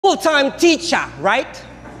Full-time teacher, right?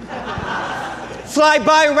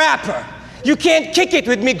 Fly-by rapper. You can't kick it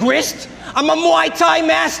with me, grist. I'm a Muay Thai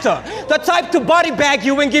master. The type to body bag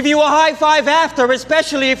you and give you a high five after,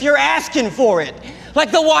 especially if you're asking for it. Like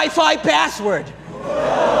the Wi-Fi password.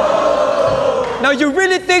 Now you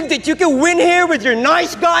really think that you can win here with your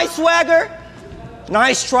nice guy swagger?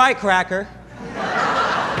 Nice try, cracker.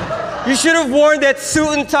 You should have worn that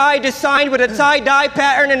suit and tie designed with a tie-dye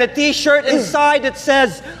pattern and a t-shirt inside that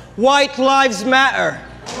says, White Lives Matter.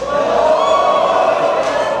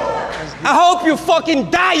 I hope you fucking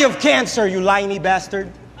die of cancer, you liney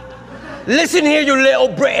bastard. Listen here, you little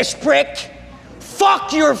British prick.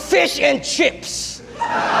 Fuck your fish and chips.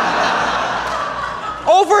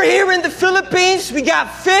 Over here in the Philippines, we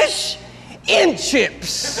got fish and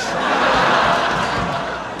chips.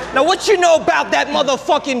 Now what you know about that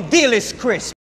motherfucking deal is crisp?